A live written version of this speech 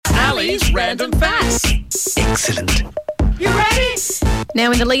Ali's Random Facts. Excellent. You ready?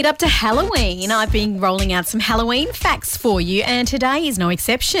 Now, in the lead up to Halloween, I've been rolling out some Halloween facts for you, and today is no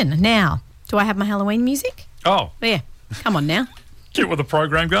exception. Now, do I have my Halloween music? Oh, There. Come on now. get with the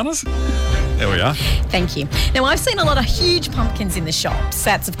program, Gunners. There we are. Thank you. Now, I've seen a lot of huge pumpkins in the shops.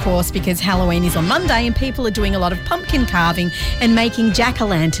 That's, of course, because Halloween is on Monday and people are doing a lot of pumpkin carving and making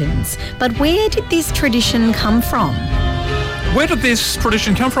jack-o'-lanterns. But where did this tradition come from? Where did this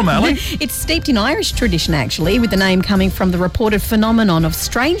tradition come from, Ali? It's steeped in Irish tradition, actually, with the name coming from the reported phenomenon of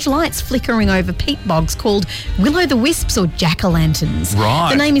strange lights flickering over peat bogs called will-o'-the-wisps or jack-o'-lanterns.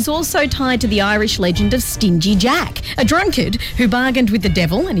 Right. The name is also tied to the Irish legend of Stingy Jack, a drunkard who bargained with the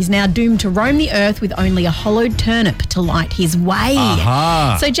devil and is now doomed to roam the earth with only a hollowed turnip to light his way.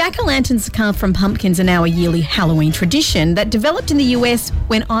 Aha. So jack-o'-lanterns carved from pumpkins are now a yearly Halloween tradition that developed in the US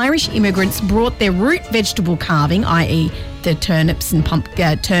when Irish immigrants brought their root vegetable carving, i.e. the turnips and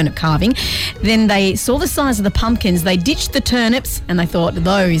turnip carving. Then they saw the size of the pumpkins, they ditched the turnips, and they thought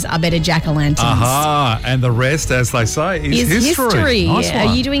those are better jack-o'-lanterns. Aha. And the rest, as they say, is history. Nice Are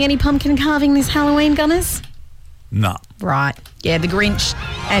one. you doing any pumpkin carving this Halloween, Gunners? No. Right. Yeah, the Grinch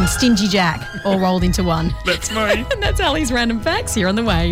and Stingy Jack all rolled into one. That's me. And that's Ali's Random Facts here on The Way.